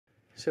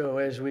So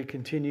as we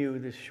continue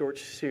this short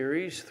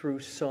series through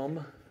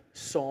some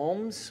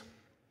Psalms,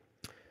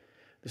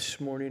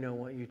 this morning I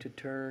want you to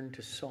turn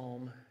to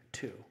Psalm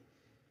 2.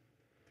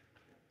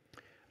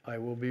 I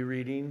will be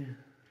reading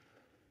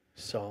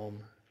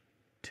Psalm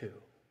 2.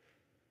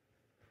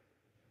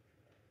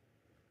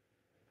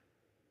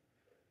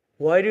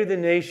 Why do the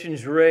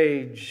nations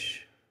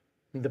rage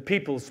and the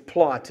peoples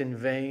plot in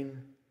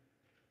vain?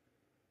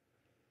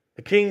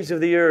 The kings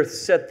of the earth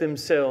set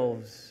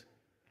themselves,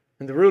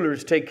 and the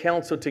rulers take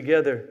counsel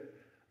together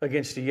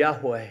against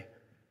Yahweh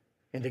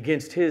and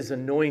against His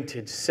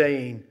anointed,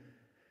 saying,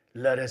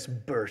 "Let us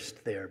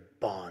burst their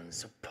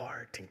bonds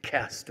apart and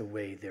cast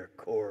away their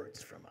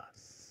cords from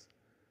us."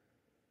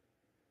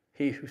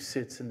 He who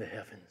sits in the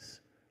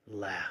heavens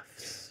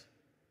laughs.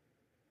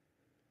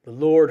 The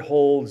Lord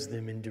holds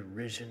them in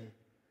derision.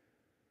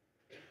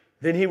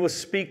 Then He will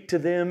speak to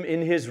them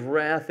in His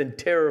wrath and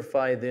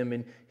terrify them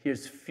in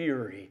His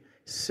fury,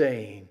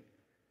 saying,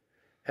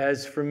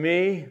 "As for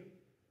me,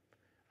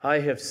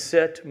 I have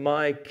set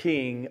my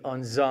king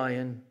on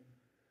Zion,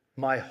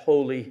 my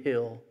holy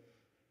hill.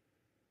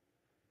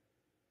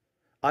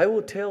 I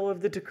will tell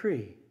of the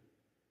decree.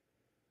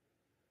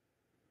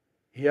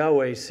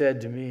 Yahweh said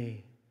to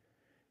me,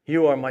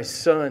 'You are my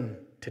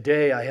son.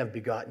 Today I have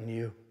begotten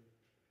you.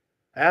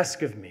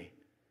 Ask of me,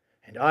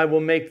 and I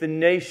will make the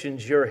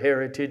nations your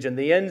heritage and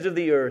the ends of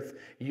the earth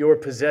your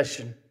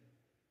possession.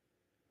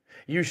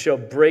 You shall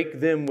break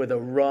them with a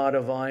rod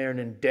of iron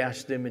and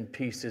dash them in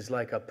pieces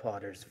like a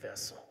potter's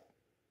vessel.'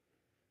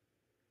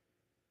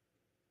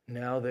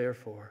 Now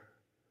therefore,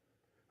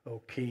 O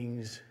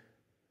kings,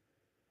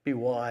 be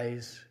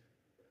wise.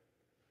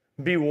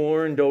 Be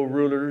warned, O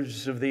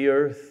rulers of the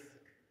earth.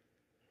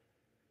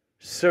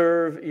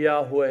 Serve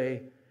Yahweh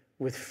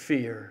with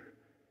fear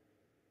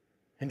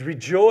and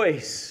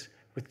rejoice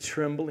with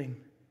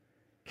trembling.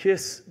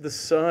 Kiss the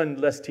Son,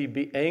 lest He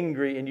be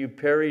angry and you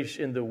perish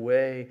in the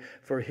way,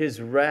 for His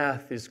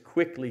wrath is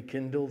quickly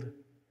kindled.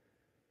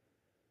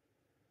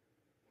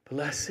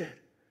 Blessed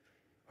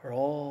are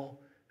all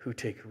who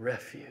take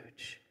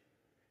refuge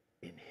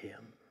in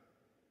Him."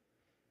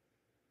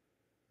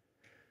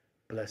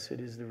 Blessed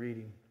is the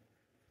reading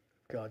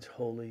of God's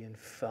holy,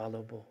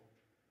 infallible,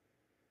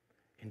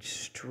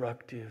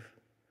 instructive,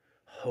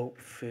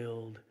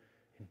 hope-filled,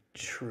 and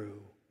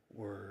true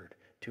word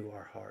to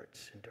our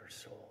hearts and our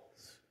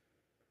souls.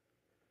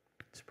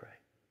 Let's pray.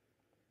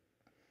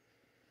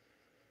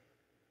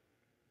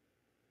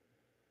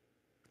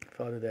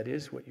 Father, that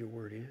is what your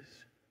word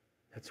is.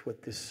 That's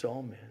what this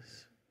psalm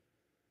is.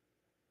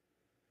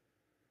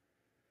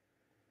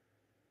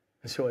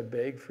 And so I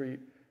beg for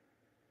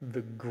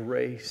the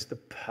grace, the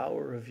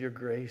power of your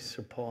grace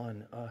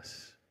upon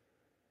us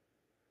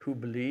who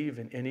believe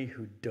and any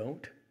who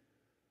don't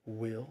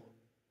will.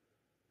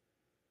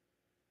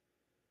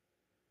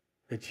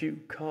 That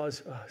you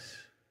cause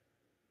us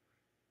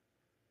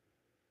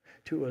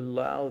to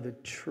allow the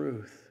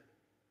truth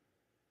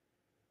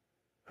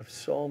of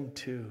Psalm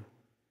 2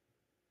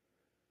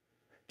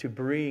 to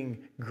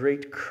bring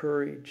great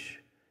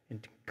courage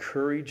and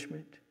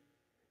encouragement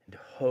and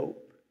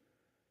hope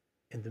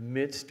in the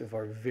midst of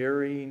our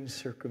varying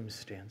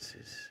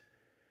circumstances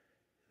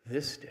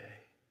this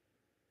day,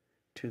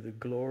 to the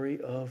glory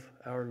of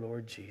our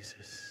Lord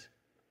Jesus.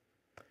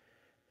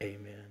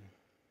 Amen.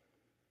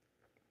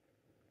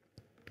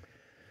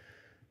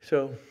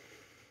 So,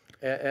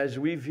 as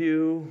we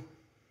view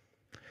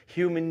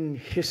human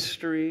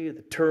history,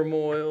 the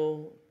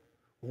turmoil,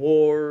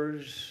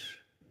 wars,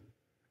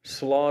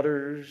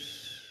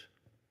 slaughters,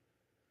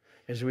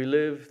 as we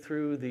live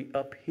through the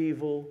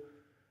upheaval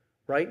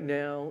right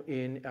now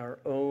in our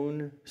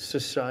own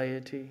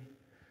society,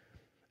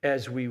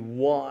 as we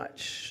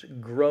watch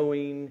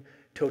growing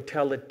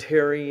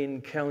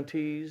totalitarian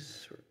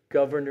counties or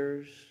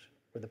governors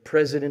or the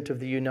President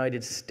of the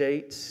United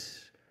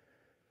States,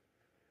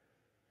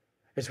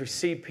 as we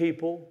see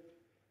people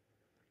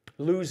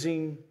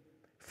losing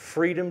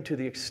freedom to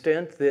the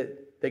extent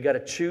that they got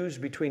to choose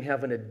between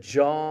having a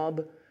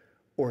job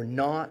or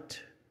not,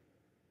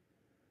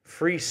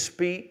 free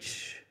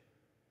speech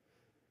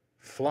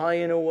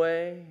flying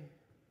away,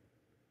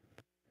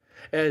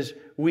 as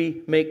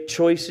we make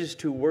choices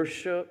to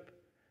worship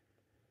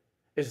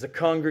as the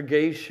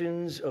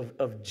congregations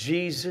of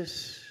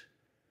Jesus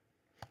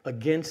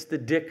against the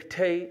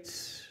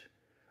dictates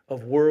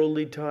of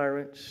worldly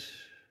tyrants,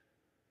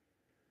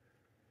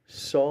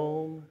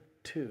 Psalm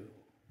 2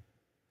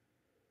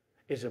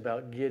 is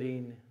about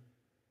getting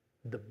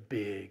the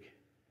big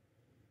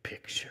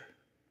picture.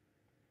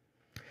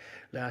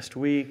 Last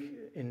week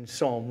in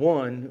Psalm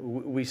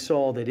 1, we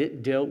saw that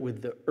it dealt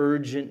with the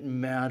urgent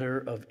matter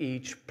of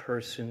each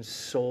person's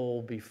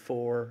soul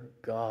before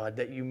God,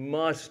 that you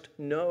must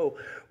know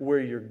where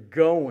you're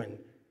going,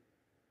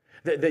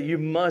 that you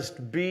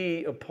must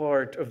be a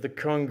part of the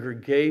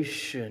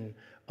congregation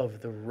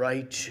of the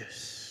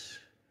righteous.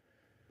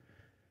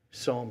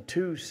 Psalm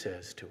 2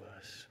 says to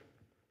us,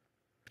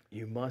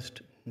 you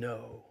must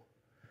know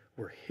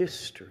where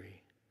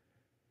history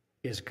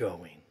is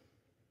going.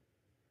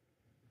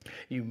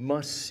 You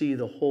must see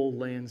the whole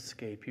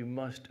landscape. You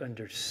must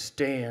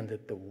understand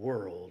that the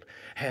world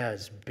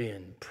has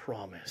been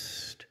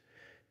promised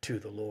to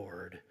the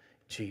Lord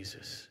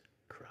Jesus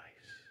Christ.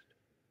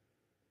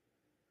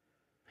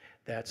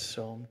 That's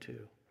Psalm 2.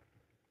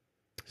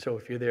 So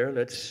if you're there,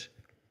 let's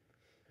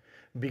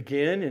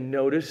begin and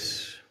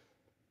notice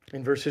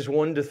in verses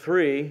 1 to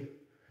 3,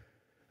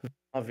 the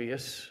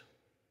obvious.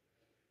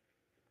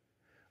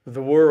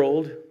 The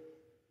world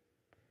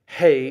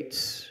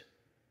hates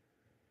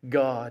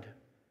God and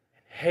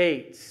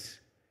hates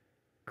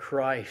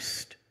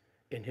Christ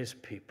and His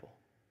people.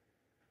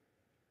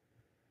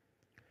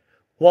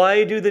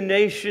 Why do the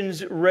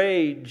nations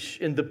rage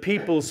and the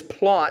peoples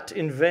plot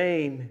in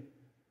vain?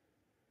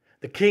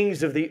 The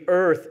kings of the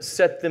earth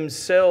set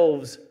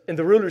themselves, and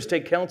the rulers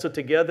take counsel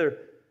together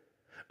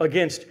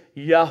against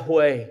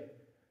Yahweh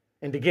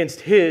and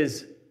against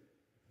His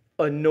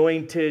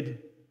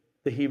anointed,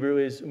 the Hebrew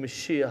is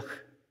Mashiach,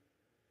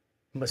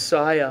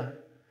 Messiah,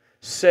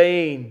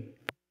 saying,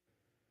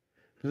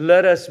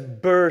 let us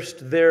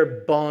burst their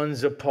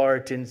bonds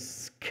apart and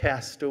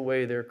cast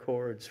away their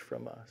cords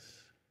from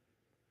us.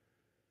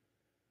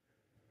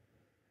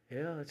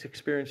 Yeah, it's an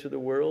experience of the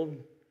world.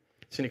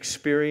 It's an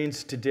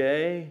experience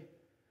today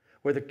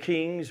where the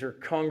kings or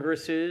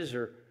congresses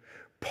or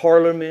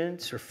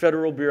parliaments or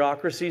federal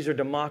bureaucracies or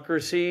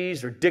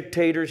democracies or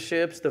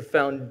dictatorships, the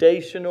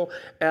foundational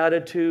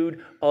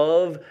attitude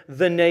of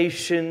the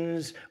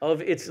nations,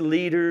 of its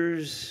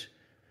leaders,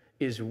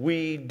 is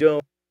we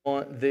don't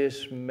want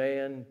this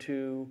man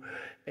to,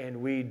 and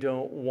we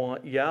don't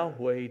want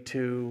Yahweh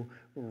to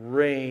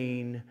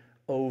reign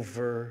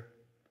over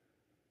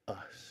us.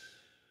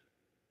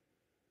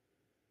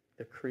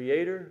 The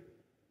Creator?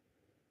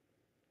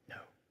 No.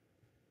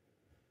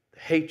 The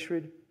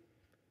hatred,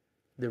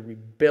 the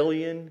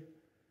rebellion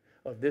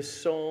of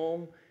this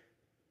psalm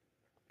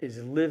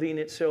is living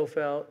itself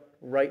out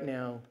right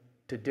now,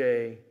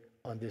 today,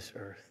 on this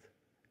earth,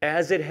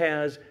 as it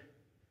has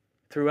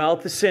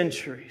throughout the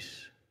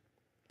centuries.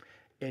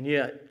 And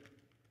yet,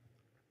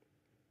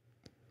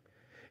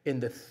 in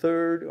the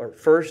 3rd or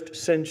 1st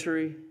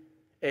century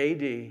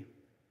AD,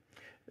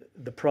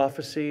 the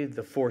prophecy,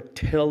 the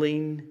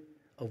foretelling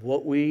of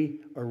what we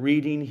are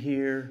reading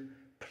here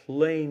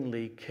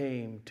plainly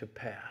came to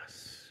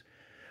pass.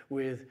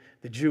 With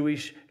the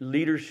Jewish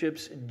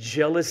leadership's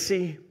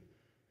jealousy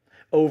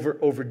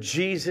over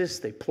Jesus,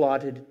 they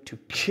plotted to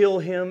kill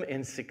Him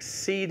and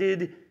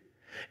succeeded.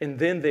 And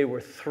then they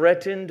were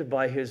threatened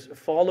by His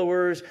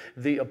followers,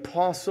 the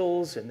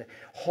apostles, and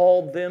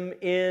hauled them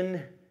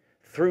in,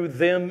 threw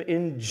them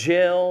in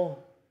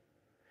jail.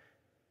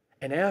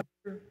 And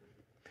after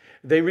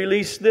they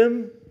released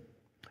them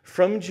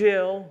from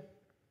jail,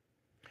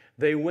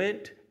 they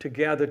went to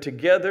gather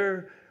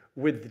together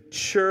with the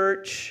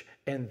church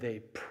and they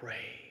prayed.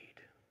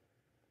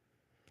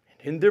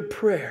 And in their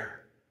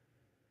prayer,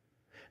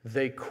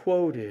 they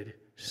quoted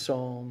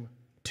Psalm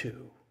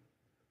 2.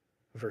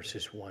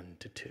 Verses 1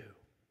 to 2.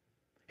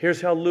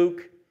 Here's how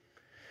Luke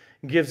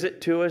gives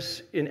it to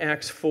us in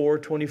Acts 4,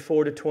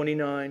 24 to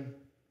 29.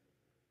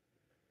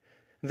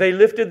 They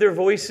lifted their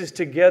voices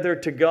together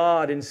to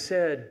God and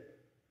said,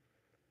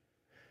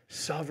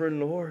 Sovereign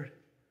Lord,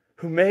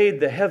 who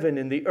made the heaven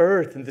and the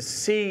earth and the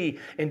sea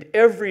and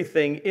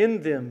everything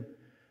in them,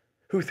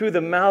 who through the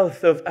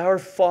mouth of our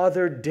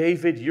father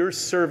David, your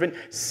servant,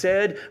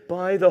 said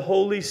by the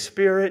Holy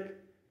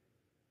Spirit,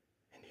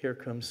 and here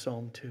comes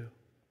Psalm 2.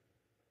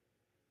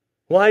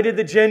 Why did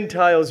the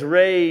Gentiles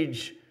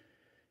rage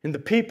and the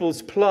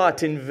peoples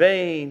plot in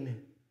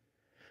vain?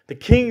 The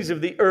kings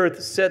of the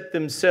earth set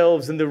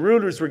themselves, and the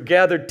rulers were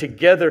gathered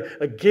together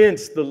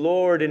against the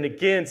Lord and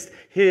against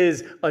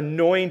His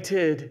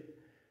anointed.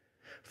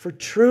 For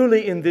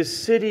truly in this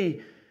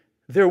city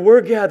there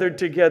were gathered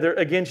together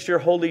against your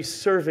holy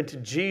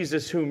servant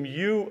Jesus, whom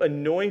you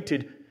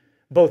anointed,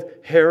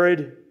 both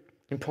Herod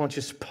and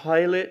Pontius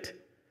Pilate,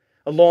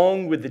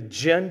 along with the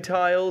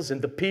Gentiles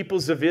and the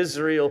peoples of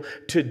Israel,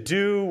 to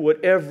do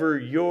whatever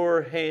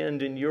your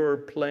hand and your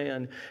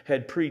plan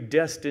had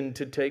predestined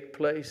to take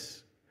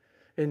place.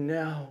 And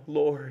now,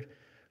 Lord,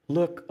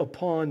 look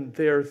upon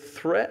their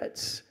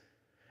threats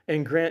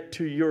and grant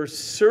to your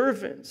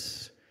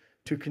servants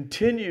to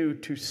continue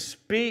to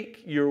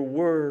speak your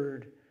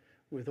word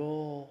with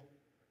all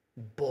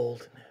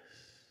boldness.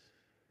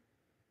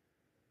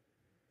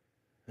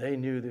 They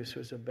knew this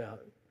was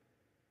about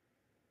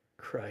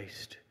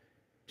Christ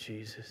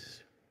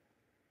Jesus.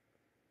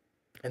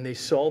 And they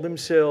saw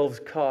themselves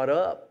caught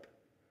up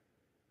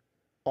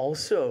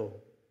also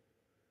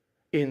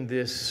in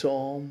this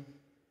psalm.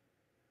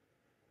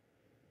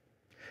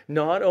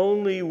 Not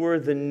only were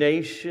the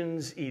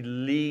nations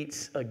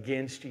elites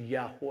against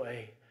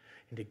Yahweh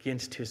and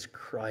against His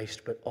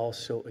Christ, but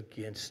also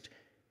against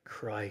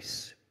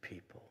Christ's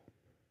people,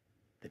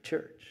 the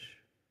church.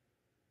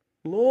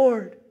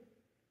 Lord,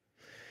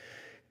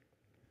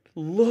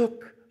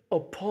 look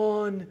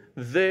upon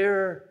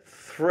their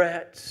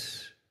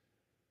threats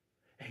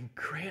and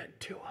grant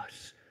to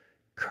us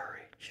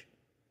courage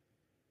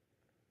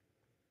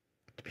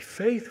to be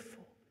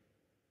faithful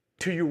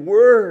to your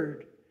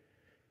word,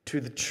 to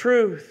the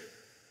truth.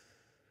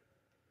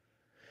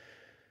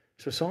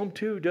 So Psalm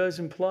 2 does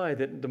imply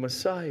that the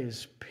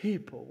Messiah's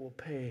people will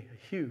pay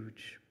a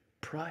huge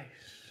price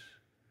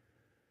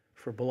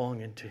for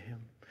belonging to Him.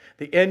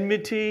 The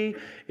enmity,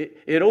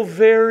 it'll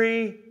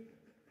vary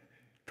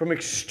from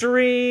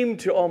extreme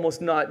to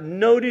almost not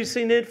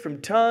noticing it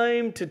from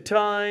time to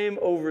time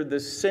over the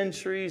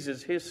centuries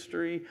as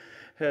history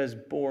has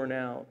borne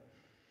out.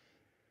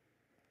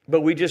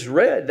 But we just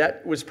read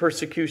that was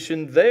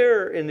persecution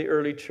there in the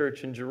early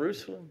church in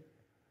Jerusalem.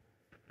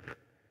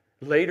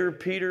 Later,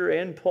 Peter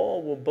and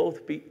Paul will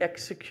both be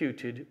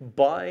executed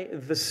by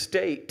the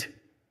state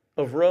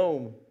of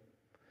Rome.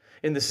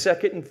 In the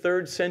 2nd and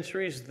 3rd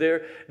centuries,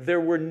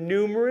 there were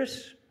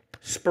numerous,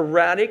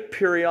 sporadic,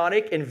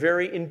 periodic, and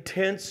very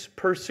intense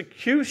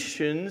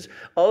persecutions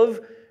of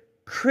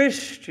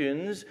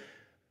Christians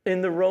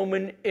in the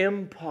Roman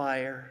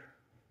Empire.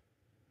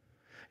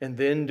 And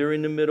then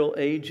during the Middle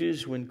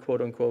Ages, when,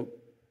 quote unquote,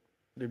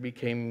 there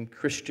became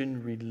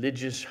Christian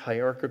religious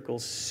hierarchical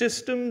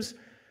systems,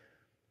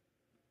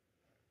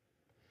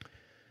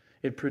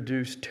 it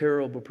produced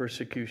terrible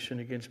persecution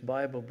against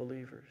Bible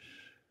believers.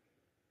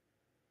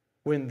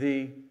 When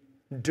the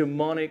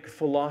demonic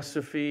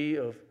philosophy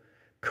of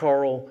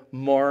Karl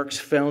Marx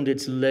found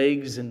its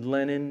legs in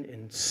Lenin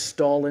and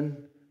Stalin,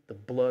 the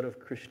blood of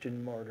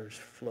Christian martyrs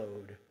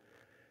flowed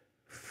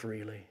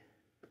freely.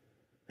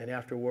 And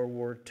after World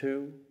War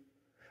II,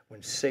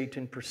 when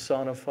Satan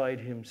personified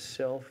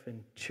himself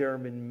in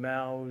Chairman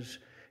Mao's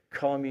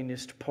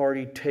Communist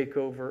Party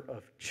takeover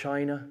of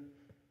China,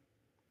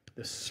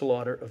 the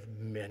slaughter of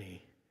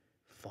many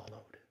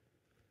followed,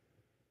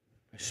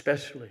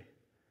 especially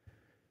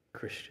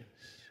Christians.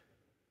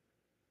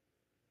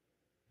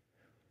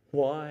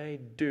 Why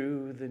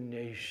do the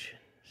nations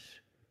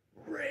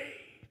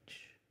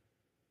rage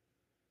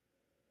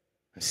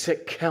and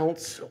set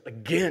counsel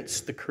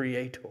against the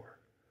Creator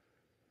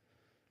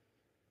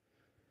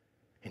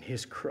and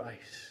His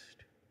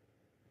Christ?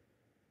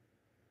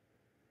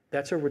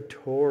 That's a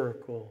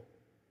rhetorical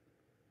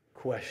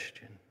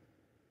question.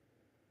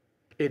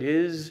 It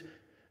is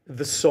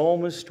the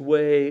psalmist's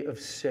way of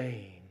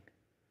saying,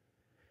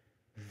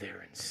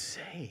 they're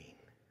insane.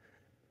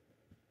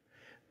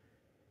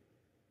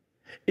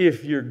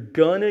 If you're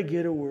gonna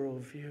get a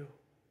worldview,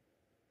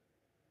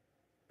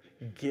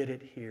 get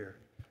it here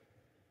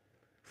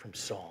from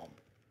Psalm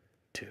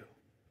 2.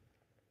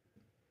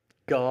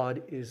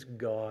 God is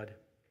God,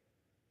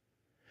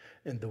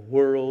 and the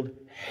world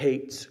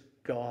hates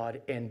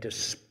God and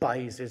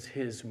despises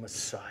His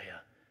Messiah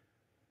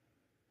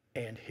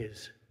and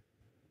His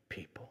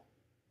people.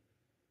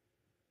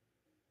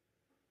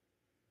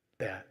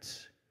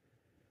 That's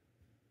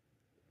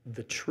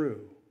the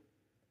true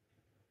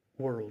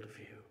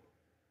worldview.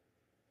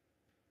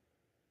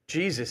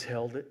 Jesus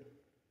held it.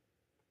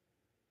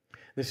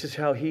 This is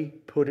how He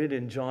put it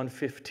in John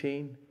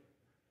 15.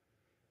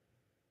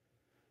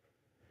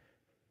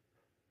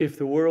 If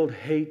the world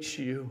hates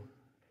you,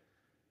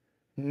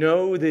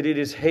 know that it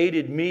has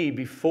hated me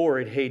before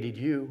it hated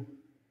you.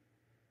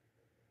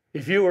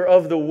 If you were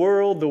of the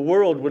world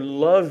would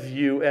love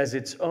you as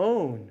its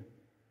own.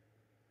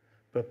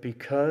 But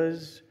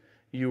because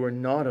you are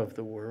not of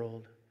the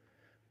world,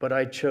 but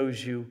I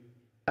chose you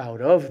out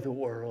of the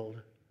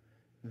world,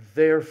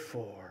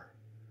 therefore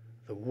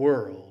the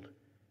world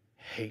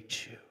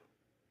hates you.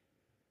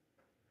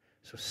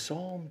 So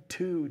Psalm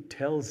 2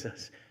 tells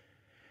us,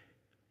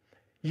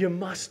 you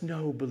must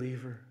know,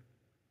 believer,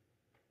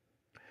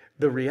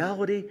 the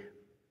reality,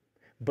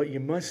 but you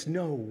must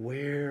know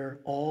where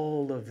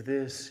all of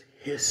this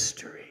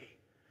history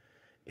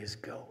is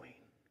going.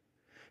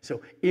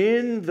 So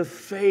in the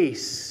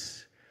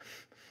face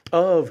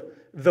of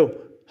the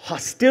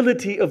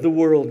hostility of the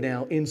world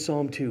now, in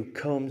Psalm 2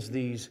 comes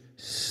these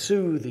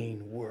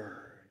soothing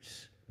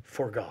words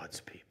for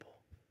God's people.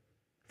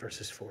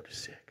 Verses 4 to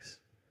 6.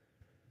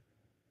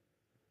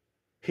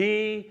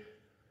 He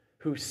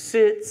who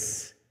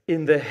sits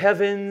in the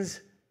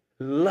heavens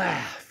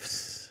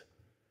laughs.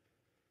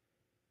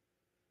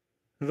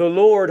 The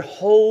Lord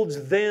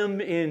holds them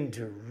in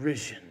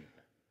derision.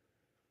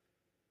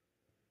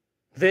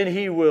 Then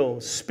He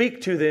will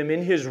speak to them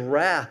in His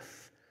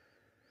wrath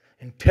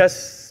and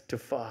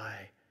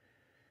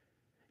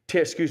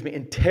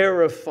and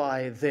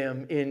terrify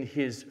them in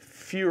His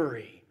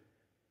fury,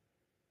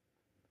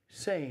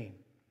 saying,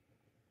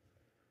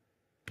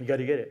 you got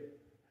to get it.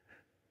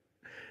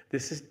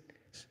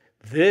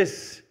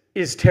 This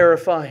is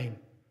terrifying.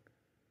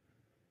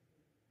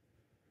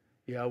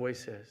 Yahweh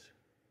says,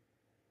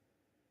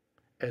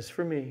 as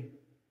for me,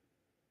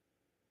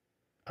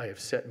 I have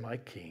set my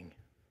king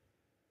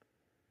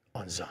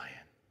on Zion,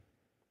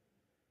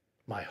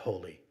 my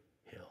holy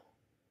hill.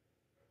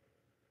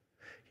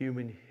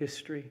 Human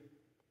history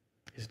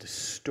is the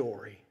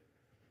story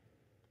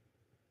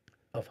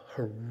of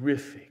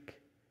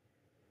horrific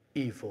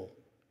evil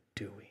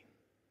doing.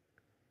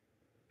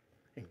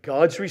 And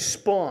God's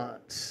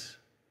response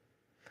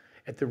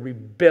at the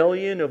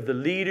rebellion of the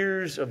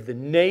leaders of the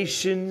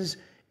nations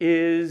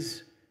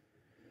is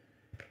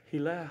He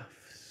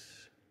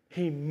laughs.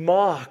 He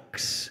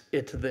mocks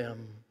at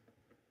them.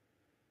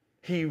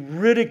 He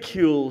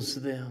ridicules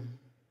them.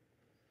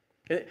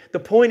 The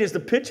point is,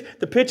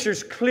 the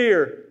picture's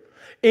clear.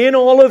 In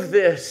all of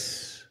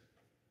this,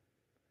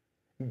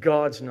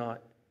 God's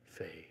not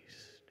fazed.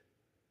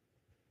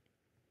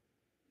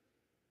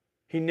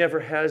 He never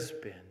has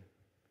been.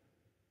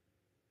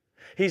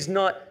 He's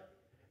not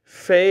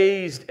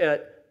fazed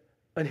at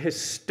an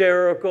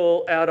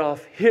hysterical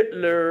Adolf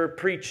Hitler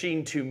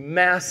preaching to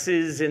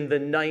masses in the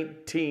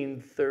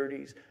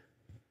 1930s.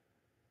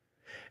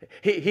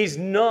 He's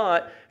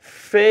not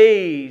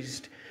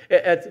fazed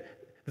at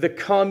the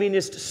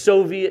communist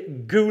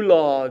Soviet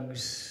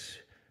gulags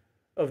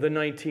of the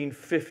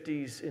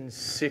 1950s and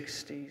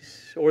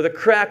 60s, or the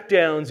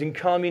crackdowns in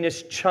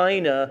communist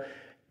China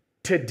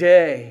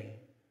today,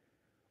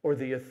 or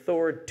the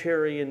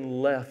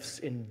authoritarian left's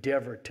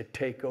endeavor to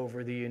take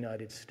over the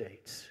United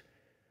States.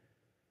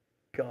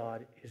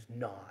 God is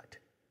not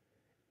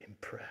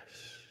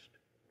impressed.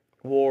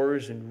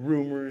 Wars and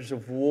rumors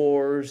of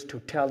wars,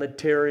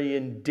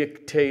 totalitarian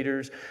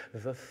dictators,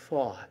 the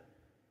thought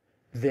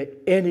that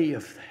any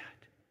of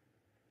that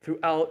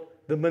throughout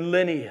the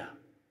millennia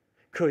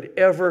could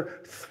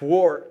ever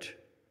thwart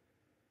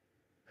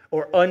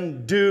or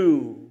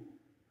undo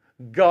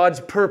God's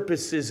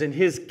purposes in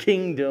His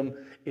kingdom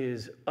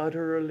is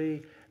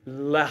utterly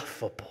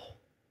laughable.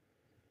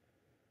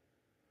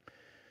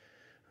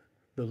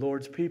 The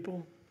Lord's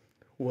people,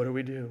 what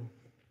do?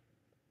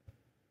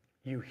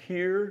 You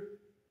hear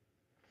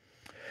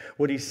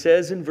what He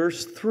says in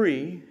verse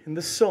 3 in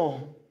the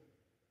psalm.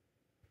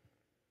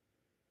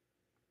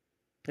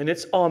 And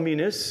it's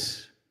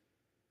ominous.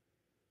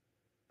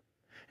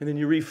 And then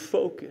you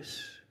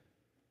refocus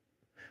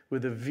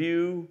with a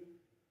view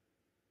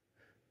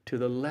to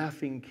the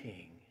laughing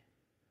King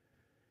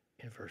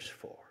in verse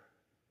 4.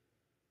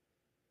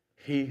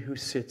 He who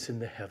sits in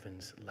the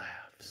heavens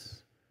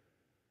laughs.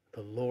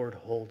 The Lord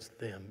holds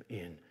them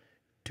in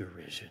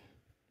derision.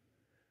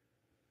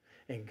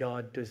 And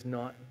God does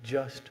not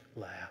just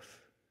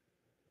laugh,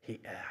 He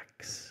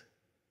acts.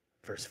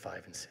 Verse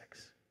 5 and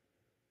 6.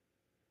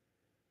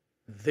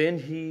 Then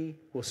He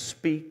will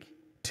speak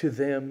to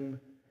them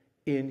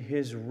in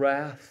His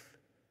wrath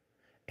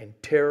and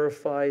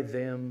terrify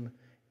them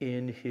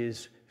in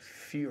His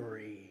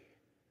fury,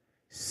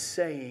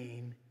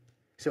 saying,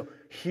 so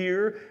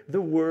hear the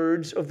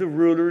words of the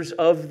rulers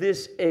of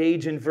this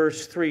age in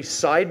verse 3,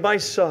 side by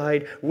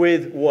side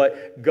with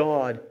what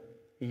God,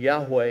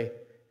 Yahweh,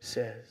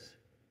 says.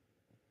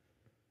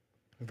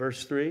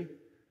 Verse 3,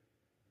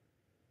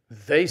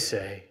 they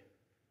say,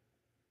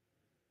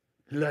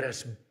 let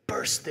us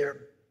burst their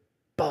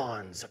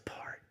bonds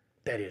apart.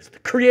 That is, the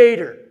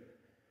Creator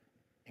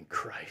in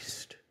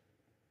Christ.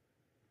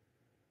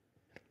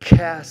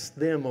 Cast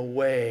them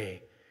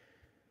away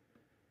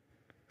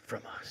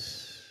from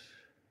us.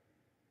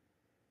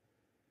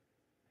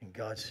 And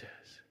God says,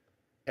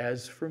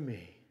 as for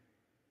me,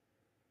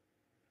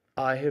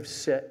 I have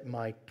set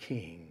my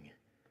King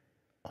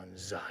on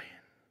Zion,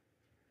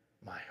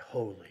 my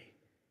holy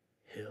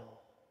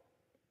hill.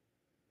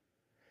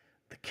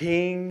 The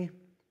King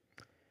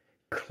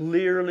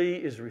clearly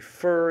is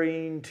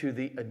referring to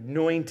the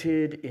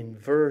anointed in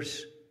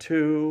verse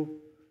 2,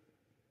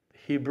 the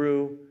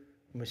Hebrew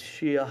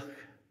Mashiach,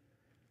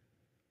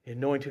 the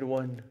anointed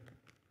one,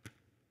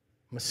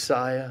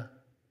 Messiah.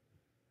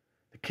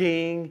 The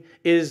King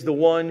is the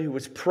one who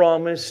was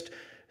promised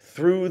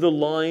through the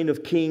line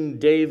of King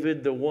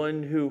David, the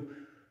one who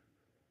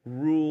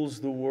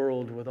rules the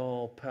world with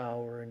all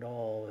power and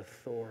all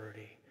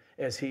authority,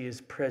 as He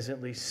is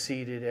presently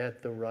seated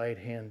at the right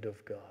hand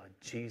of God,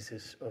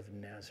 Jesus of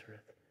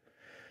Nazareth.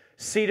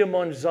 Seat Him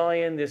on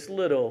Zion, this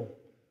little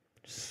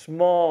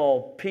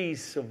small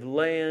piece of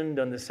land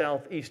on the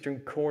southeastern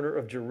corner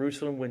of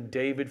Jerusalem, when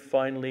David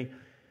finally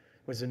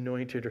was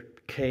anointed or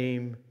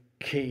became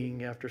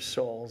king after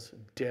Saul's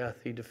death.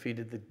 He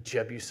defeated the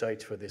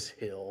Jebusites for this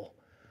hill,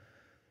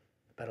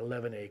 about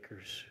 11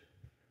 acres,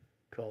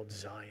 called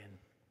Zion.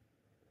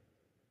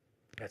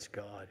 That's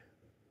God.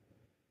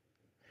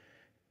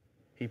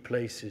 He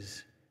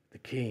places the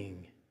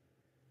King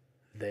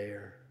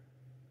there.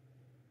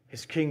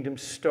 His kingdom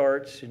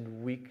starts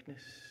in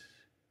weakness,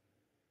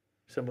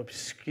 some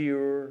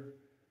obscure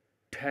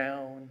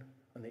town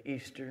on the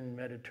eastern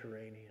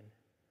Mediterranean,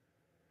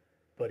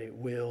 but it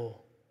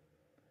will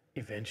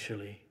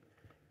eventually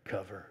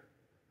cover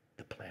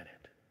the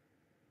planet.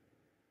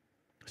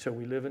 So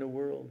we live in a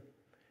world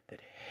that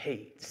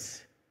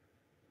hates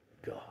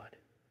God.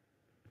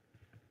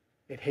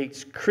 It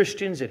hates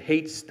Christians. It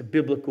hates the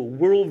biblical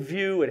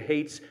worldview. It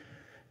hates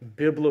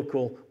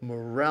biblical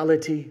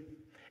morality.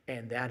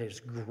 And that is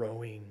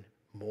growing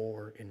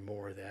more and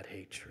more, that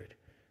hatred,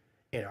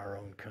 in our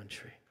own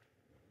country.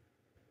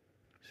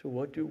 So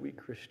what do we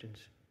Christians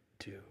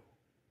do?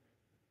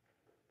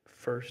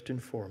 First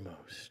and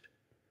foremost,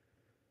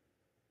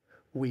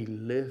 we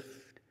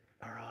lift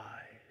our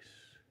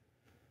eyes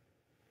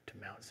to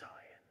Mount Zion.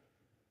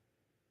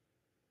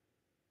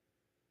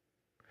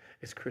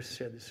 As Chris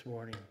said this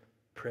morning,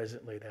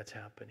 presently that's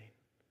happening.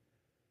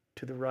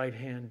 to the right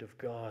hand of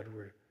God,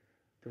 where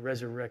the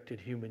resurrected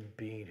human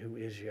being who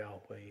is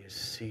Yahweh is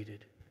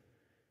seated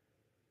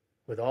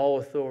with all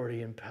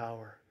authority and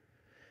power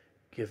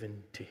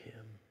given to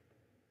him.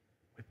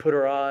 We put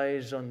our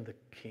eyes on the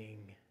King,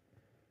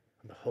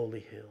 on the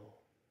holy hill,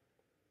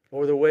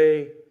 or the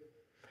way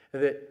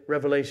that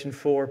Revelation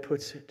 4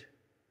 puts it.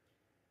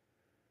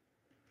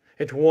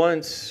 At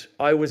once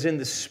I was in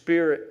the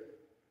Spirit,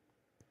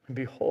 and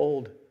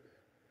behold,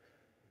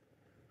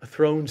 a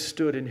throne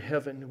stood in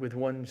heaven with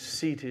one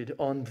seated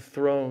on the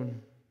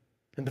throne.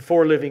 And the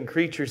four living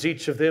creatures,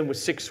 each of them with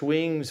 6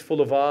 wings,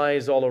 full of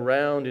eyes all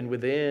around and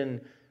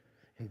within,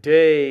 and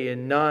day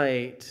and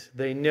night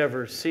they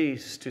never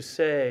cease to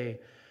say,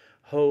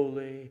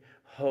 Holy,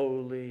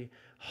 holy,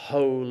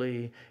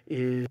 holy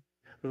is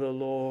the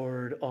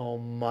Lord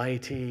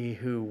Almighty,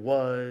 who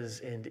was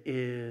and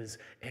is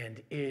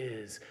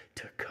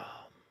to come.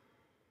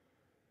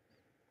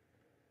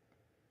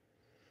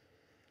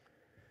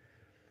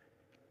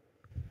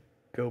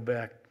 Go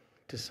back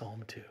to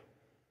Psalm 2.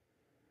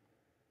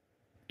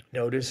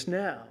 Notice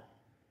now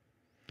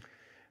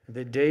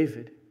that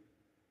David,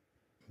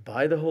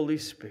 by the Holy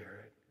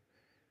Spirit,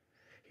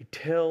 he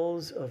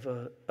tells of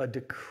a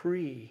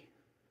decree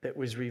that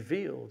was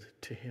revealed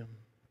to him.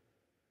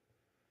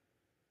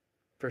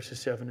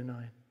 Verses 7 and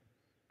 9.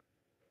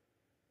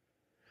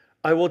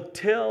 I will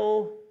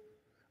tell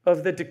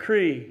of the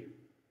decree.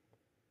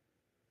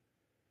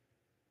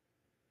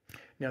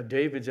 Now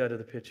David's out of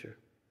the picture.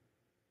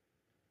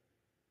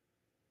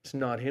 It's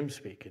not him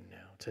speaking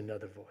now, it's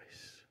another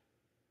voice.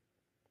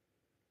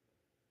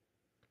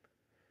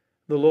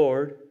 The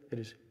Lord, it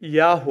is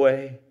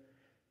Yahweh,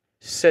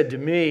 said to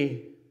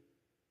me,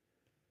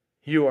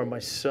 You are my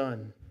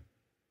son.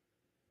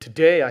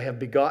 Today I have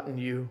begotten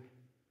you.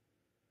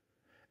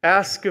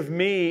 Ask of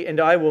me, and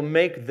I will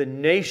make the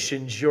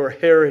nations your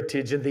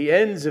heritage, and the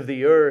ends of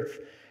the earth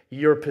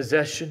your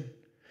possession.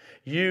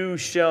 You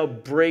shall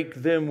break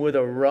them with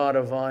a rod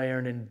of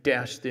iron and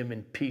dash them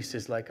in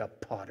pieces like a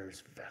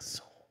potter's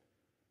vessel.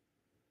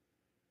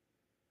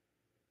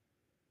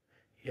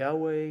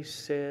 Yahweh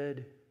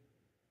said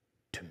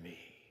to me.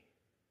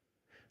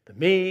 The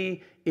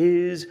me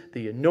is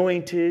the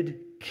anointed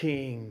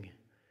King,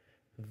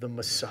 the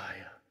Messiah.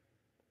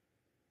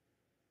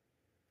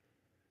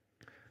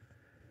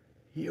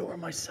 You are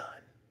my son.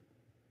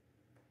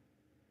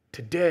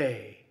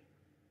 Today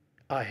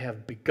I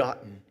have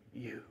begotten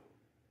you.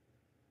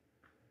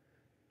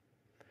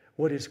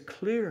 What is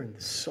clear in the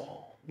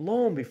psalm,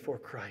 long before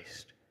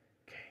Christ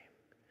came,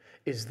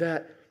 is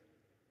that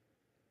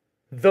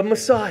the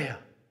Messiah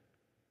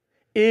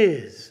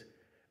is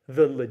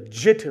the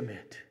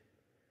legitimate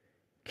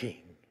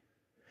king.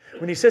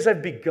 When he says,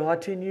 I've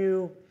begotten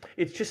you,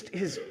 it's just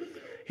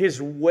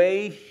his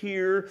way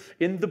here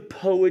in the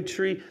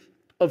poetry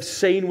of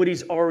saying what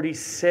he's already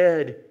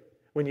said.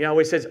 When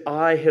Yahweh says,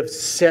 I have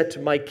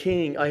set my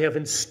king, I have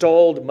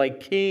installed my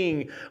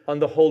king on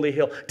the holy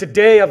hill.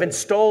 Today I've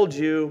installed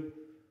you.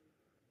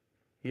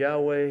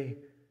 Yahweh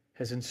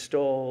has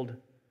installed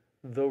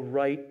the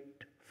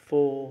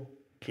rightful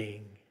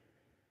king.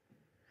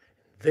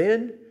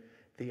 Then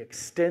the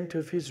extent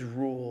of his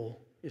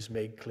rule is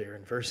made clear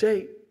in verse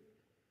 8.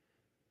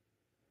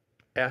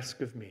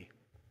 Ask of me,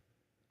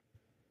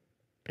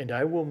 and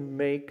I will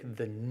make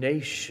the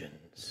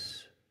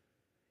nations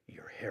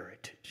your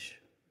heritage,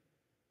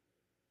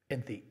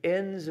 and the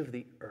ends of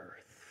the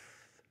earth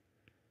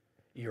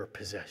your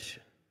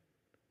possession.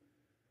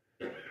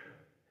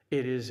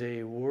 It is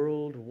a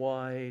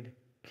worldwide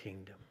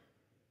kingdom,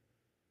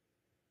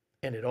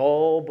 and it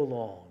all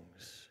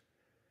belongs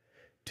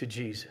to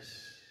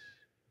Jesus.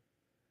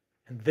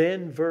 And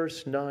then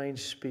verse 9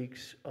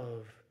 speaks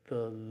of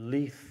the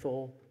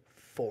lethal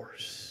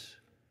force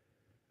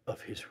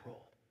of his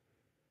rule.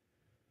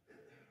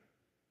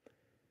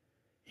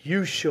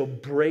 You shall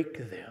break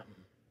them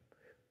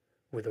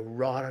with a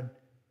rod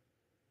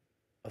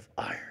of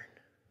iron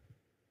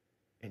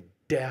and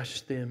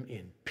dash them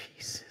in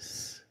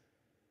pieces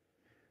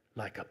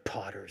like a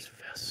potter's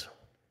vessel,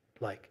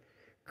 like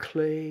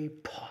clay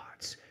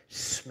pots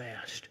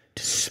smashed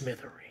to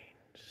smithereens.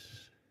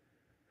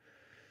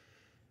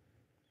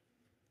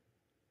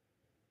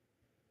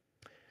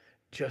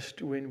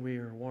 Just when we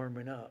are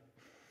warming up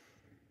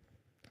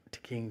to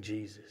King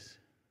Jesus,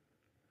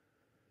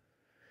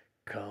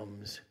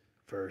 comes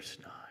verse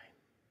 9,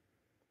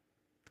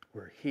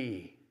 where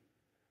he,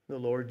 the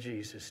Lord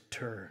Jesus,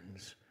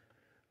 turns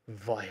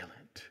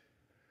violent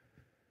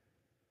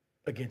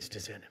against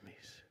his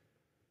enemies.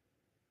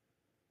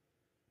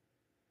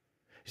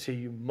 See,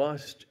 you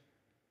must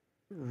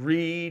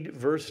read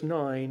verse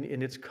 9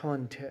 in its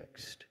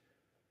context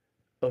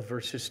of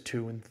verses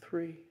 2 and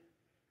 3.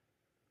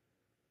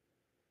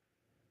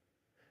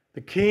 The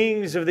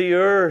kings of the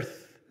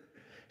earth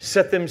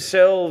set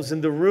themselves,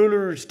 and the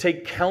rulers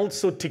take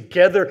counsel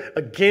together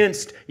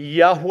against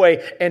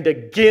Yahweh and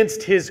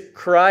against his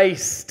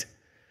Christ,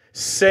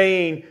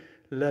 saying,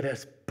 let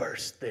us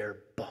burst their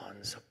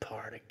bonds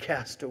apart and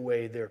cast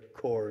away their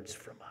cords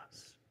from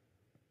us.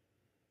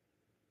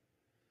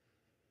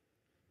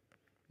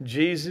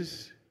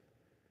 Jesus,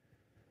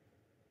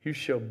 you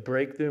shall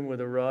break them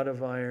with a rod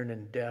of iron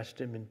and dash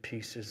them in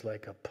pieces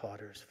like a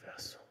potter's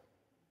vessel.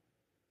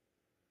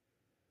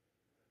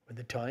 When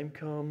the time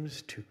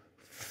comes to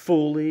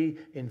fully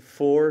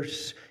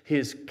enforce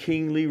his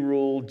kingly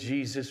rule,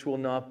 Jesus will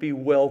not be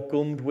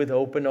welcomed with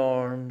open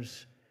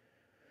arms.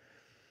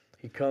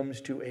 He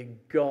comes to a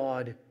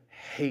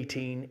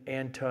God-hating,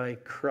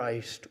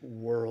 anti-Christ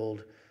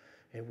world,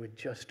 and with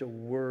just a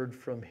word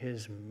from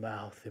his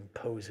mouth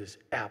imposes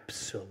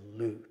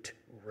absolute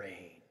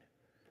reign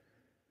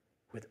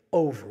with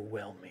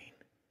overwhelming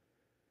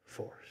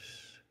force.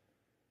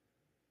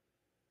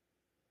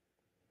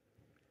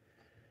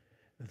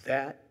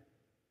 That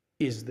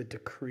is the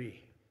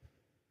decree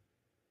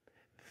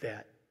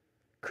that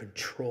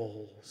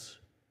controls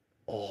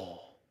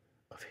all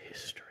of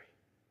history.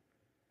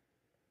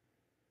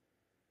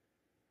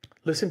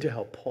 Listen to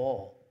how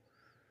Paul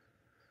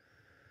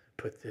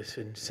put this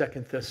in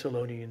 2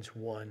 Thessalonians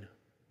 1,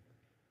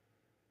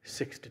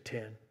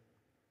 6-10.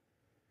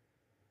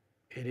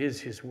 It is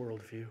his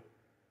worldview.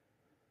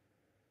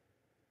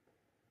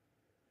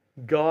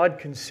 God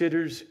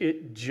considers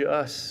it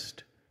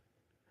just,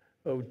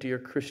 oh dear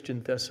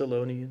Christian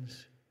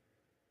Thessalonians,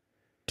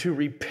 to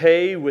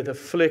repay with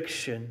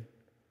affliction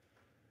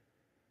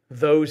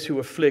those who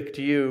afflict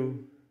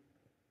you,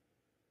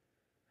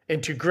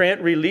 and to grant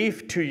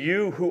relief to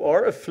you who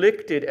are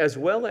afflicted, as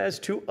well as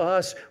to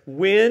us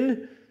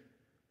when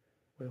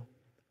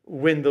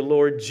the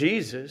Lord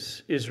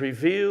Jesus is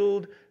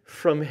revealed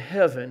from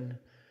heaven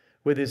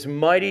with his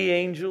mighty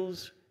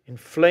angels in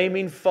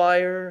flaming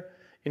fire,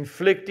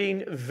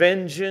 inflicting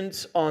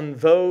vengeance on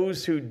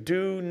those who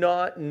do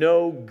not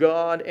know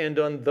God and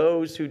on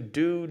those who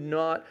do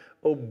not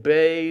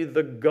obey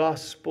the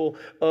gospel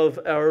of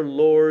our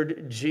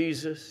Lord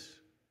Jesus.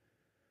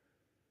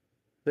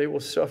 They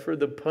will suffer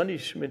the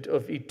punishment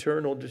of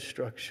eternal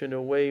destruction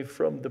away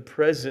from the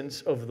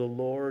presence of the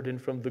Lord and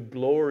from the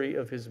glory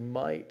of his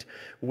might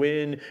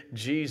when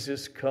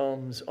Jesus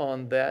comes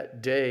on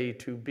that day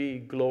to be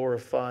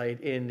glorified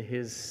in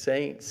his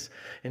saints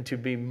and to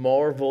be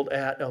marveled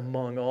at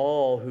among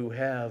all who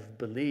have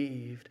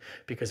believed,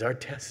 because our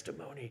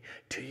testimony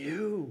to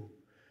you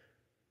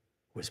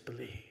was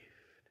believed.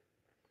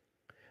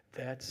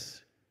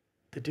 That's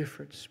the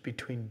difference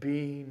between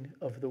being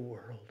of the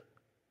world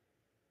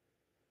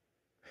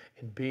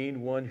and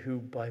being one who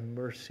by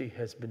mercy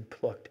has been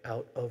plucked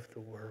out of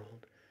the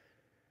world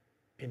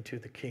into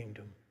the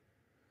kingdom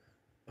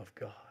of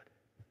God.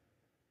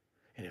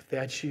 And if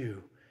that's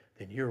you,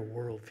 then your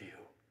worldview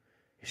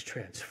is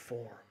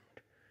transformed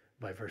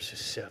by verses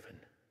 7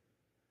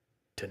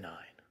 to 9.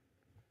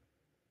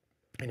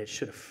 And it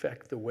should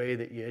affect the way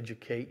that you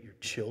educate your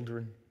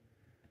children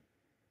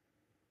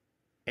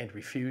and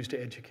refuse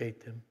to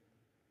educate them.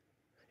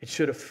 It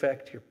should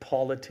affect your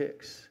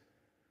politics.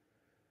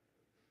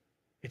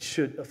 It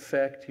should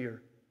affect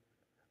your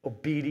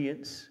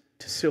obedience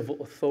to civil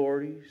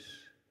authorities.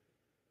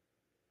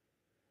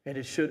 And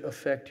it should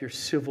affect your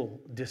civil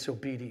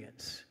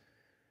disobedience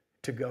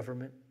to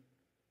government.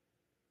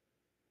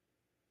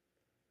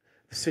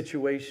 The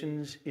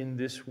situations in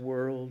this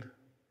world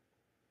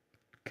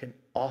can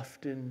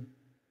often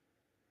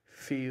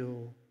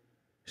feel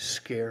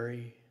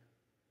scary.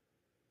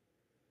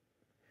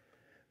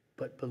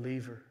 But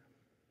believer,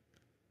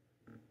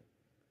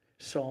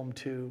 Psalm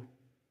 2,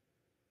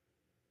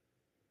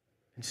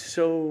 and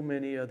so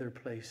many other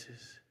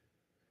places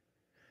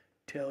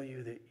tell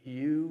you that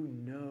you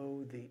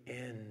know the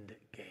end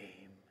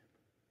game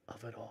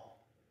of it all.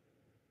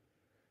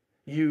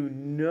 You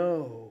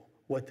know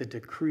what the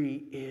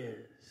decree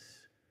is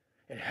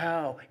and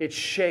how it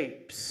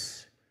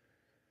shapes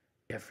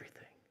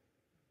everything.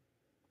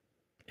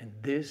 And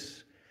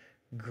this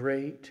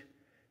great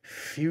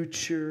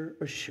future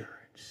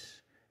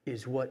assurance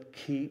is what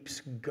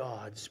keeps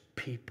God's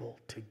people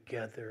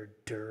together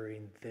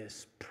during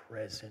this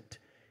present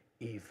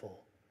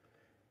evil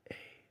age.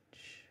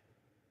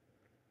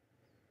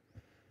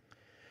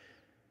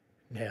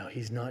 Now,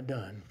 he's not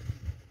done.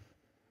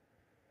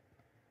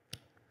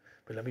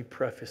 But let me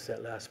preface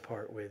that last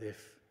part with,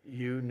 if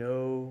you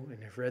know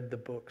and have read the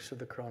books of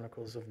the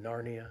Chronicles of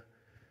Narnia,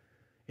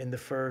 in the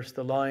first,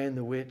 The Lion,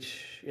 the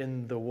Witch,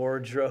 in the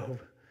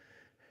Wardrobe,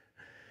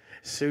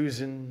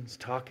 Susan's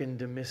talking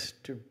to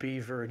Mr.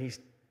 Beaver, and he's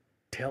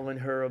telling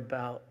her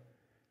about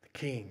the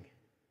king,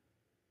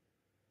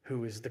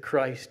 who is the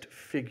Christ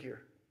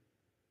figure,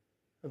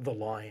 the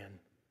lion,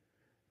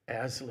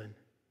 Aslan.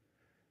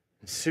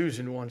 And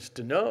Susan wants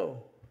to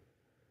know,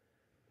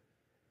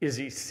 is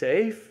he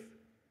safe?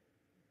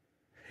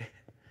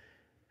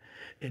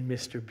 And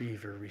Mr.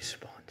 Beaver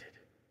responded,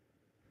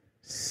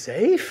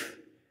 safe?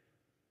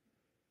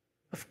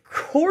 Of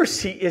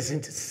course he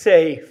isn't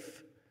safe.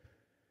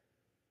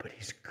 But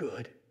he's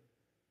good.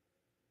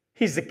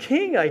 He's the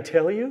king, I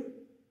tell you.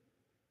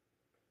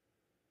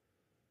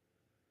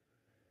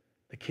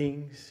 The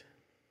kings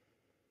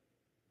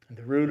and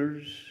the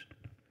rulers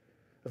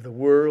of the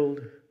world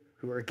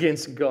who are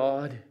against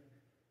God,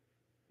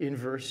 in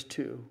verse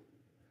 2,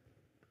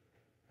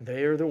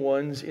 They are the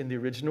ones in the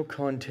original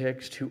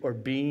context who are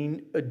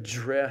being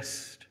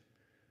addressed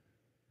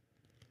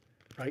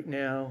right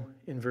now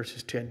in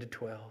verses 10 to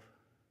 12.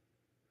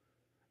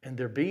 And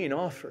they're being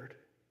offered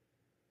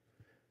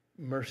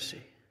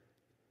mercy.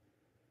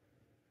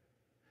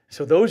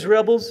 So those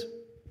rebels,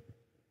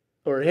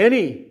 or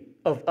any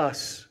of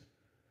us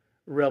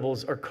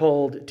rebels, are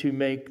called to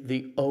make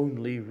the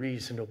only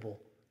reasonable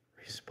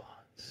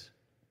response.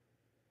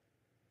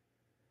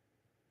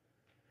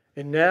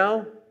 And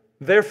now,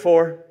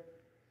 therefore,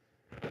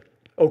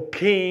 O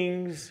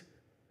kings,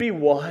 be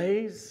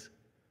wise.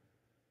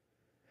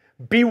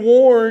 Be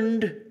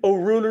warned, O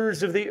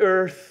rulers of the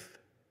earth.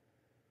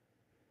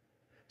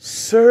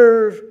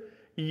 Serve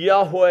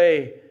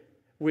Yahweh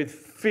with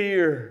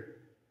fear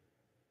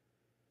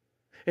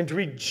and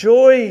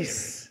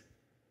rejoice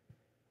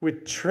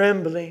with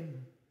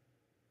trembling.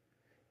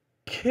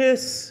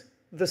 Kiss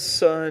the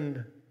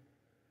Son,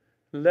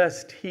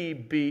 lest he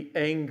be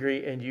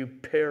angry and you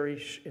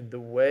perish in the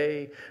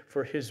way,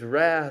 for his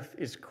wrath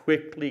is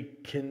quickly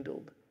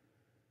kindled.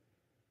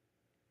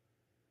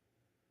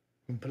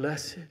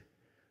 Blessed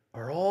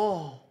are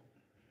all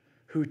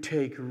who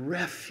take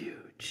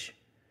refuge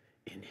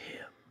in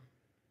him.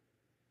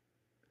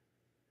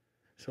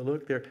 So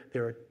look, there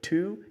are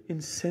two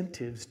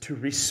incentives to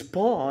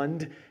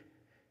respond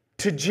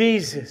to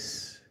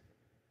Jesus.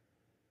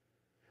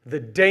 The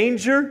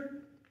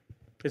danger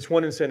is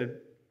one incentive.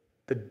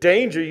 The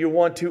danger you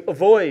want to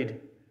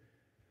avoid,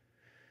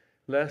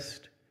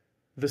 lest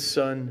the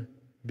Son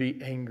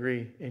be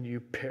angry and you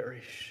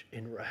perish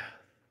in wrath.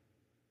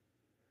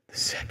 The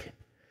second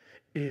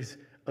is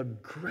a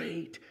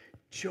great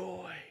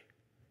joy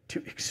to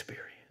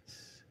experience.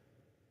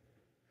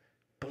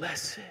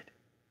 Blessed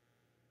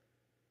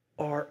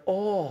are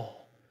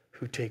all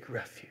who take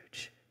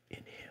refuge in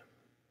him.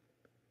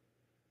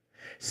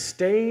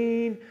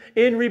 Staying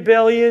in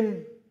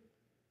rebellion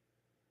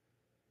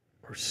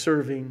or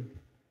serving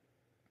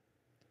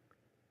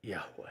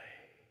Yahweh.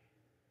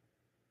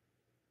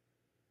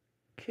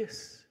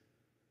 Kiss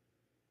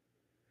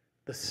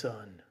the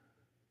Son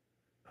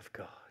of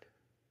God.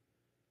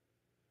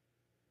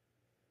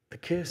 The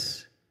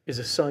kiss is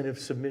a sign of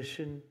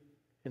submission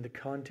in the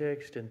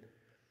context. And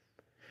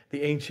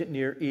the ancient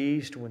Near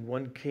East, when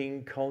one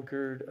king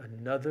conquered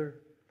another,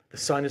 the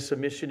sign of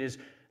submission is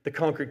the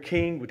conquered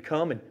king would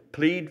come and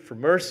plead for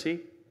mercy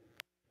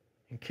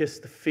and kiss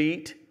the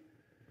feet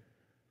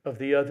of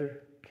the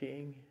other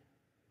king.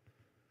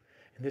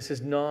 And this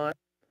is not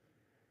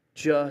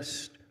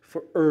just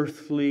for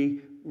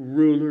earthly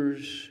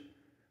rulers,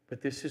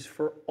 but this is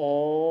for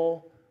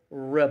all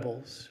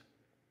rebels.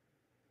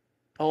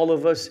 All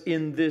of us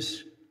in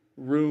this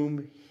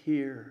room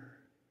here.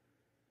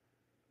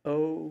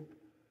 O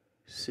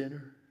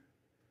sinner,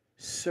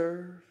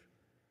 serve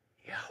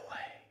Yahweh.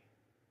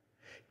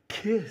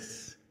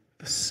 Kiss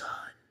the Son,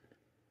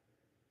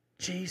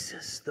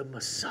 Jesus the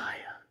Messiah,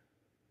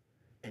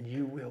 and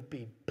you will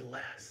be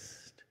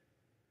blessed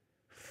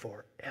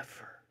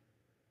forever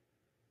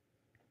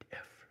and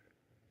ever.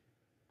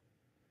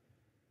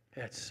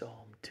 That's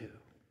Psalm 2.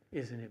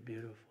 Isn't it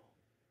beautiful?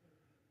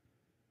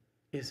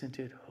 Isn't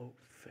it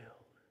hope-filled?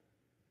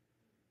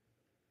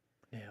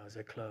 Now, as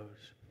I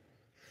close,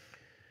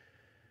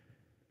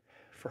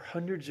 for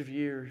hundreds of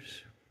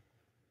years,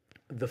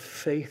 the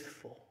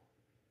faithful,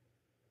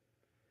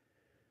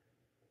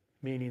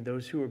 meaning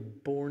those who are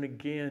born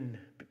again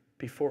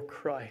before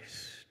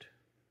Christ,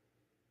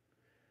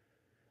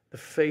 the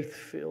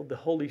faith-filled, the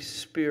Holy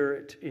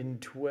Spirit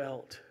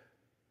indwelt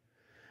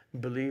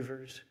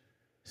believers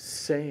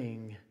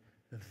sang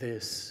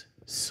this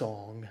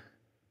song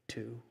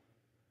too,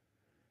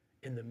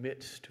 in the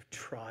midst of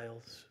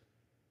trials,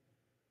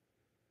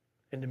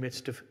 in the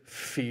midst of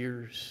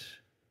fears,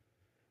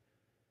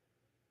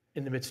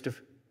 in the midst of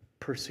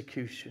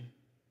persecution.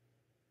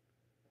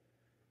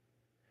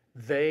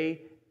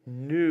 They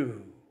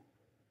knew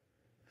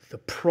the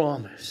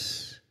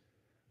promise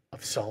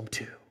of Psalm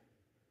 2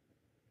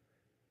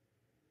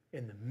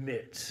 in the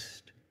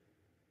midst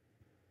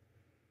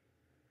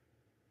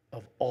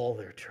of all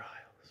their trials.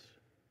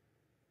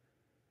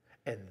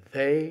 And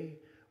they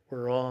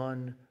were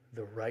on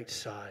the right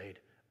side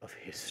of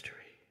history.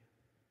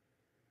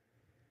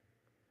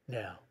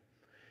 Now,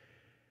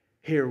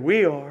 here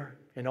we are,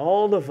 and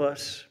all of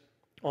us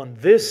on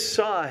this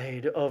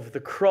side of the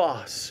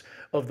cross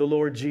of the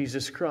Lord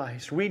Jesus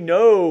Christ. We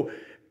know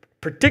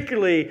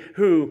particularly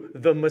who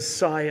the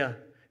Messiah,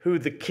 who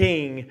the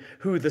King,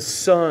 who the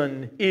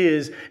Son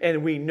is,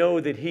 and we know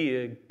that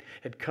He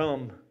had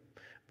come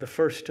the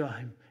first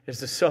time as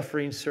the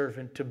suffering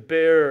servant to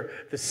bear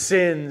the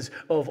sins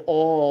of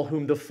all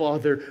whom the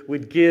Father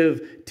would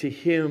give to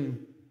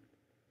Him.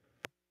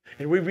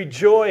 And we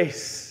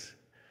rejoice,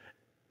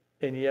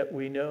 and yet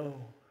we know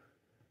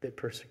that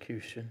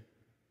persecution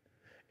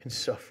and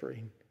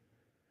suffering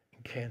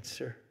and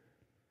cancer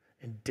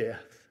and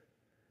death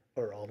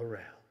are all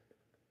around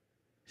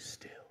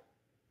still.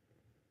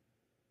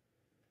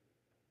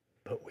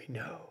 But we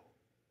know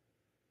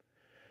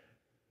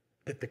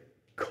that the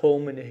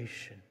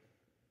culmination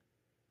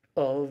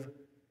of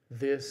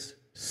this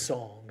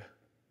song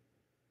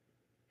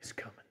is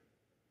coming.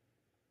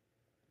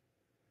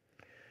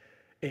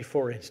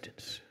 For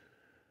instance,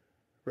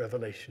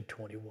 Revelation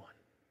 21.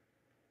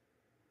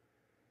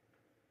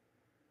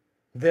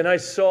 Then I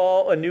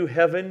saw a new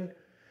heaven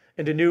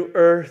and a new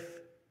earth.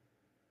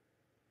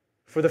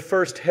 For the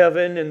first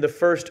heaven and the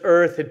first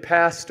earth had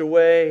passed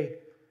away,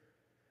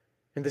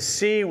 and the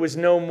sea was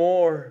no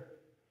more.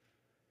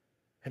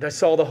 And I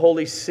saw the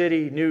holy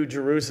city, New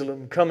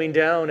Jerusalem, coming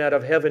down out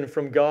of heaven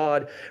from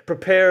God,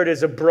 prepared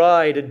as a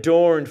bride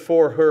adorned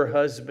for her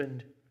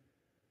husband.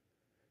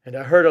 And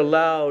I heard a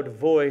loud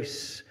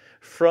voice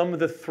from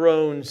the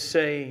throne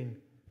saying,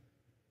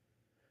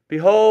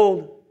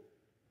 Behold,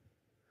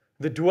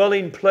 the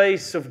dwelling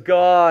place of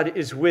God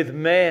is with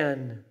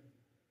man.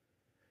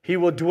 He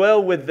will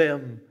dwell with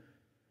them,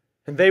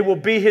 and they will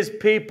be His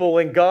people,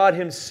 and God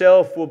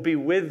Himself will be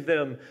with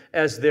them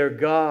as their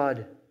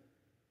God.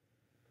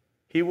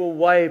 He will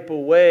wipe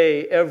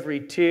away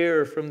every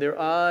tear from their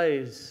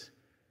eyes,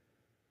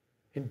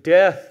 and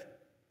death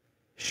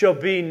shall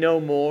be no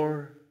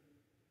more.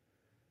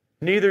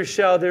 Neither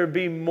shall there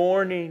be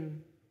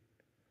mourning,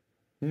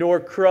 nor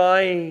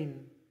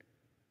crying,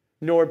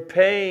 nor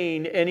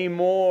pain any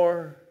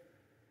more,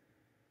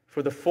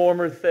 for the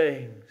former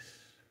things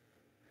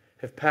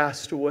have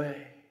passed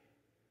away.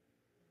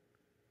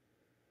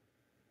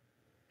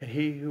 And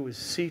He who was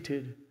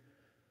seated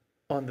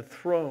on the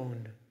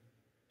throne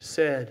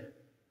said,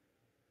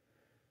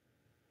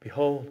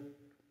 Behold,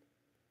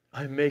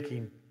 I am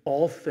making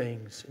all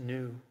things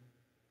new.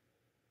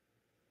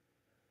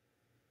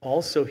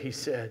 Also He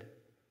said,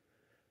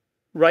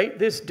 Write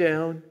this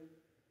down,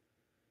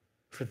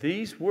 for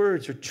these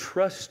words are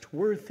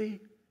trustworthy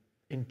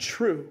and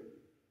true.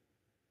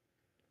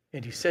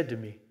 And He said to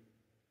me,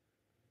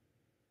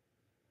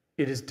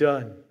 It is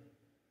done.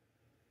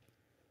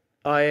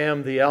 I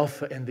am the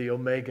Alpha and the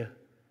Omega,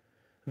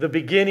 the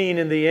beginning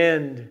and the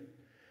end.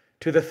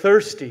 To the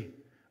thirsty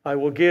I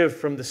will give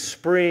from the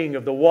spring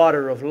of the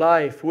water of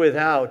life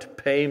without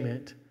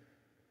payment.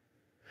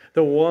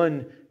 The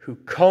one who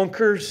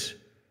conquers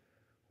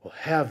will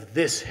have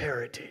this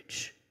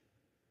heritage,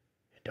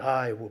 and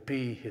I will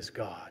be his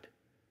God,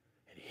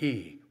 and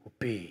he will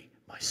be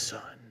my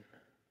son.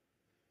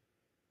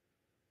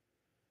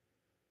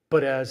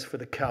 But as for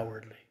the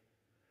cowardly,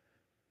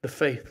 the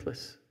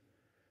faithless,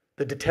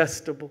 the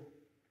detestable,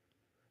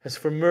 as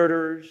for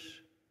murderers,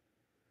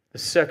 the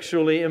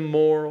sexually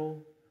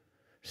immoral,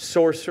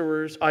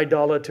 sorcerers,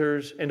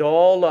 idolaters, and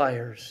all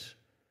liars,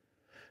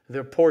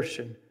 their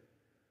portion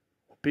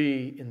will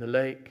be in the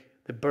lake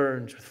that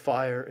burns with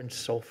fire and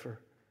sulfur,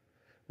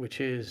 which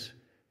is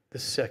the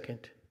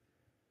second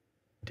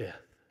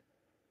death.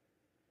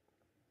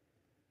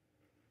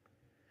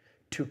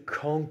 To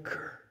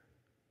conquer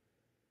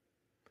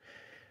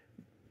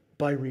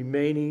by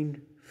remaining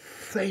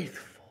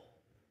faithful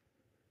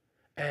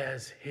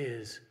as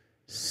his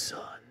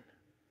son.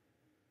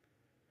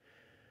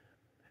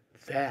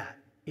 That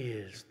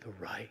is the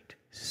right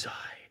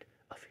side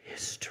of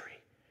history,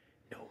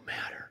 no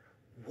matter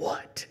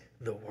what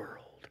the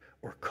world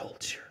or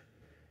culture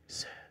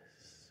says.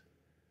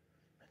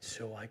 And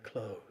so I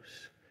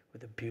close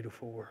with the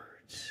beautiful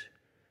words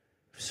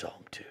of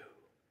Psalm 2.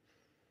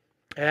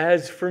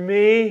 As for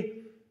me,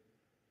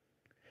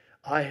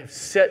 I have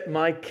set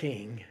my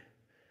king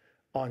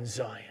on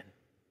Zion,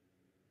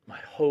 my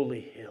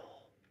holy hill.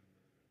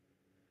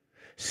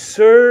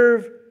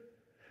 Serve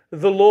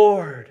the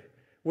Lord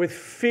with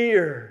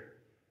fear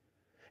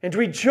and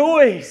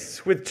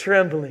rejoice with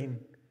trembling.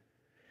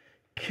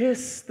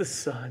 Kiss the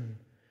Son,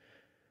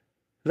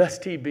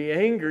 lest he be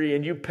angry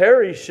and you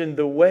perish in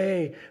the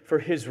way, for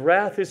his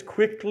wrath is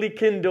quickly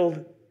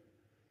kindled.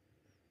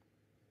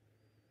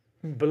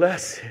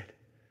 Blessed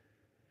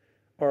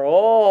are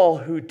all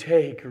who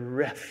take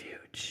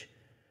refuge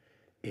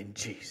in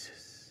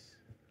Jesus.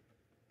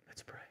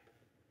 Let's pray.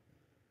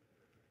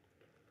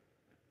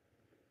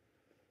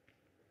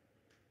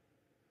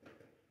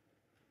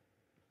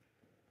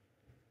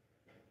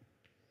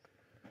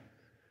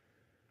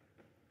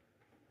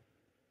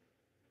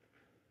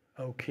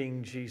 O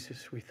King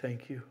Jesus, we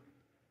thank you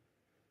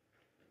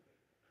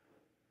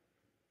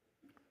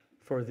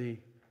for the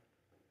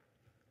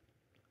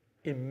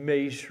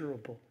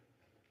immeasurable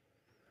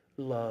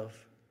love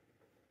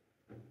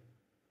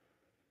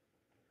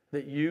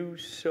that you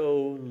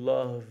so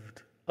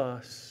loved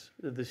us,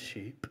 the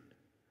sheep,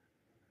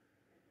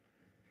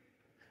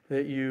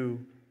 that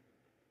you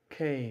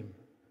came,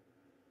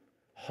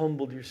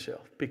 humbled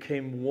yourself,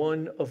 became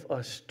one of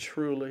us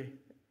truly,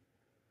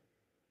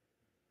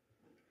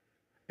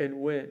 and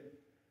went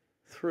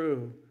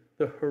through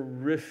the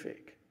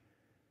horrific,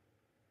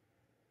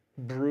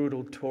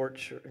 brutal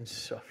torture and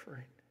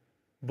suffering.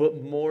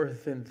 But more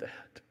than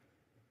that,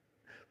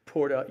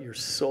 poured out your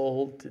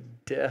soul to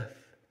death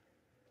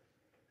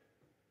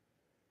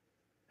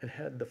and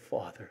had the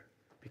Father,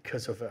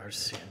 because of our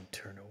sin,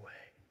 turn away.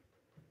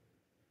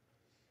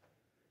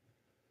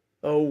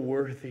 Oh,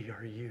 worthy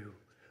are you,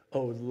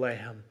 O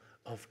Lamb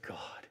of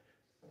God,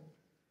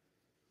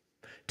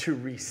 to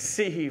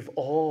receive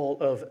all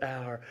of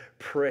our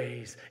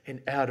praise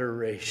and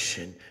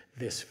adoration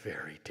this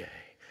very day,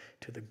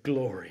 to the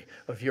glory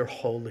of your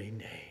holy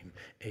name.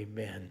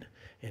 Amen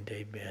and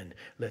amen.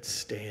 Let's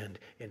stand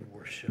and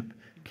worship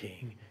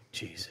King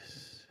Jesus.